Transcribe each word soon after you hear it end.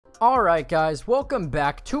Alright guys, welcome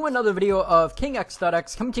back to another video of King X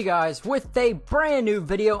STUDX, coming to you guys with a brand new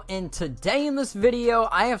video. And today in this video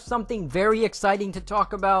I have something very exciting to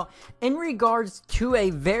talk about in regards to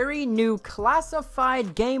a very new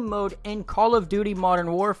classified game mode in Call of Duty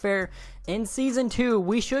Modern Warfare. In Season 2,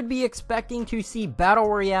 we should be expecting to see Battle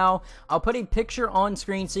Royale. I'll put a picture on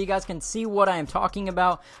screen so you guys can see what I am talking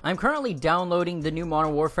about. I'm currently downloading the new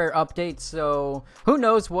Modern Warfare update, so who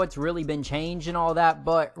knows what's really been changed and all that.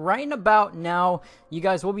 But right about now, you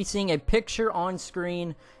guys will be seeing a picture on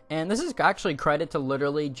screen. And this is actually credit to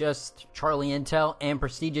literally just Charlie Intel and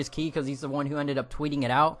Prestigious Key, because he's the one who ended up tweeting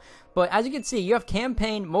it out. But as you can see, you have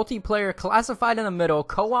campaign, multiplayer, classified in the middle,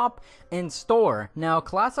 co-op, and store. Now,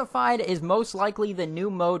 classified is most likely the new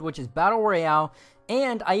mode, which is Battle Royale.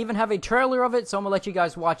 And I even have a trailer of it, so I'm going to let you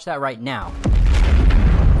guys watch that right now.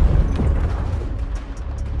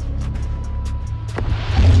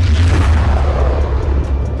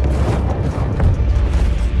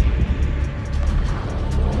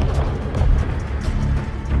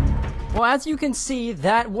 Well, as you can see,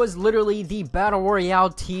 that was literally the Battle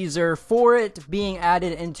Royale teaser for it being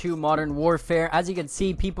added into Modern Warfare. As you can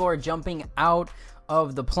see, people are jumping out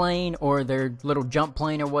of the plane or their little jump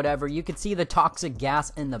plane or whatever. You can see the toxic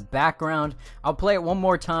gas in the background. I'll play it one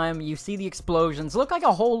more time. You see the explosions. Look like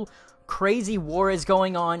a whole crazy war is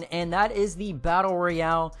going on, and that is the Battle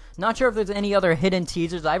Royale. Not sure if there's any other hidden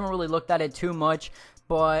teasers. I haven't really looked at it too much,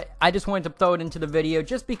 but I just wanted to throw it into the video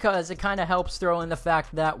just because it kind of helps throw in the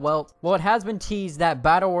fact that, well, it has been teased that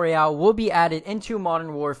Battle Royale will be added into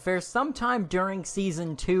Modern Warfare sometime during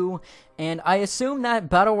Season 2, and I assume that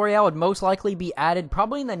Battle Royale would most likely be added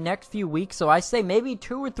probably in the next few weeks. So I say maybe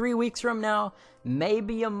 2 or 3 weeks from now,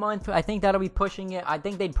 maybe a month. I think that'll be pushing it. I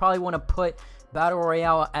think they'd probably want to put Battle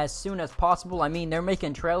Royale as soon as possible. I mean, they're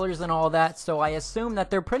making trailers and all that, so I assume that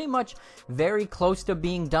they're pretty much very close to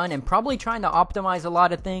being done and probably trying to optimize a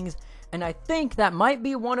lot of things. And I think that might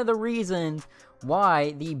be one of the reasons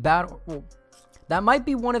why the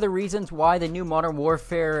new Modern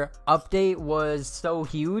Warfare update was so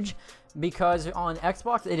huge, because on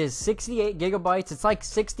Xbox it is 68 gigabytes. It's like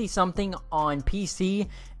 60 something on PC,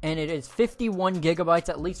 and it is 51 gigabytes,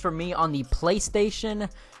 at least for me, on the PlayStation.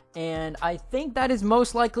 And I think that is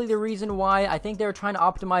most likely the reason why. I think they were trying to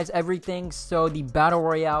optimize everything so the Battle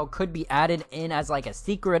Royale could be added in as like a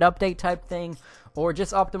secret update type thing, or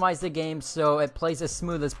just optimize the game so it plays as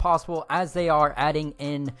smooth as possible, as they are adding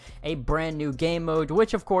in a brand new game mode,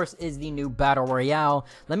 which of course is the new Battle Royale.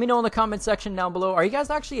 Let me know in the comment section down below, are you guys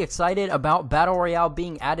actually excited about Battle Royale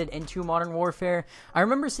being added into Modern Warfare? I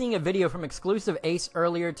remember seeing a video from Exclusive Ace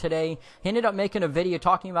earlier today. He ended up making a video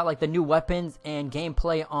talking about like the new weapons and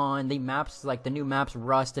gameplay on the maps, like the new maps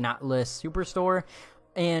Rust and Atlas Superstore.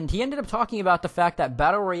 And he ended up talking about the fact that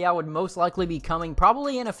Battle Royale would most likely be coming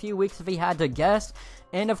probably in a few weeks if he had to guess.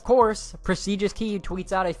 And of course, Prestigious Key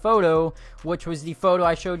tweets out a photo, which was the photo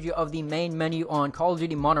I showed you of the main menu on Call of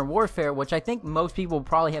Duty Modern Warfare, which I think most people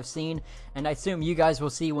probably have seen, and I assume you guys will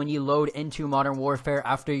see when you load into Modern Warfare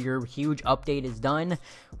after your huge update is done.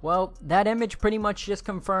 Well, that image pretty much just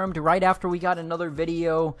confirmed right after we got another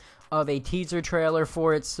video of a teaser trailer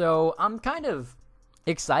for it, so I'm kind of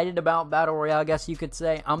excited about Battle Royale, I guess you could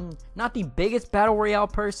say. I'm not the biggest Battle Royale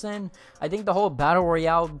person. I think the whole Battle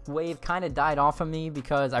Royale wave kind of died off of me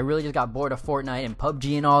because I really just got bored of Fortnite and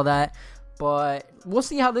PUBG and all that. But we'll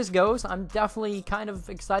see how this goes. I'm definitely kind of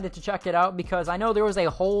excited to check it out, because I know there was a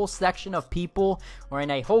whole section of people, or in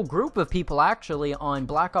a whole group of people actually, on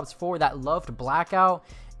Black Ops 4 that loved Blackout.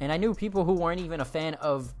 And I knew people who weren't even a fan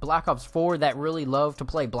of Black Ops 4 that really loved to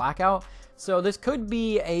play Blackout. So this could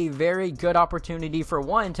be a very good opportunity for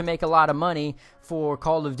one, to make a lot of money for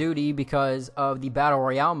Call of Duty because of the Battle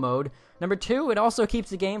Royale mode. Number two, it also keeps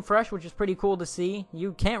the game fresh, which is pretty cool to see.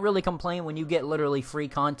 You can't really complain when you get literally free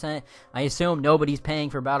content. I assume nobody's paying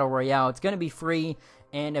for Battle Royale. It's going to be free,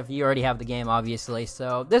 and if you already have the game, obviously.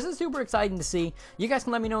 So this is super exciting to see. You guys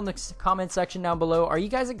can let me know in the comment section down below. Are you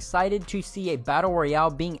guys excited to see a Battle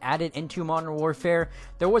Royale being added into Modern Warfare?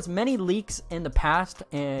 There was many leaks in the past,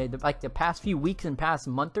 like the past few weeks and past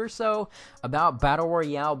month or so, about Battle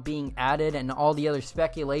Royale being added, and all the other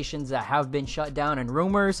speculations that have been shut down and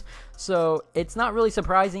rumors. So it's not really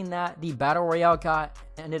surprising that the Battle Royale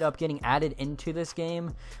ended up getting added into this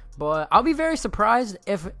game. But I'll be very surprised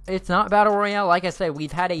if it's not Battle Royale. Like I said,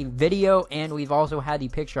 we've had a video and we've also had the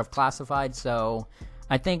picture of Classified, so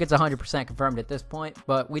I think it's 100% confirmed at this point,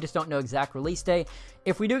 but we just don't know exact release date.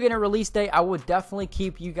 If we do get a release date, I will definitely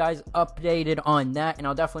keep you guys updated on that, and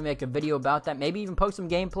I'll definitely make a video about that. Maybe even post some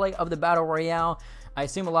gameplay of the Battle Royale. I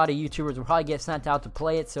assume a lot of YouTubers will probably get sent out to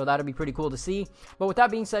play it, so that'll be pretty cool to see. But with that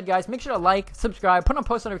being said, guys, make sure to like, subscribe, put on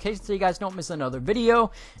post notifications so you guys don't miss another video.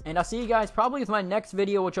 And I'll see you guys probably with my next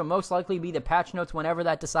video, which will most likely be the patch notes whenever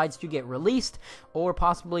that decides to get released, or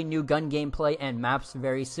possibly new gun gameplay and maps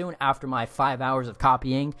very soon after my 5 hours of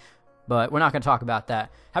copying. But we're not going to talk about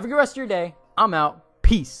that. Have a good rest of your day. I'm out.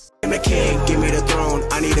 Peace. I'm the king, give me the throne.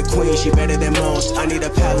 I need a queen, she better than most. I need a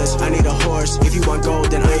palace, I need a horse. If you want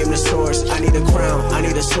gold, then I am the source. I need a crown, I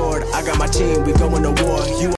need a sword. I got my team, we going to war. You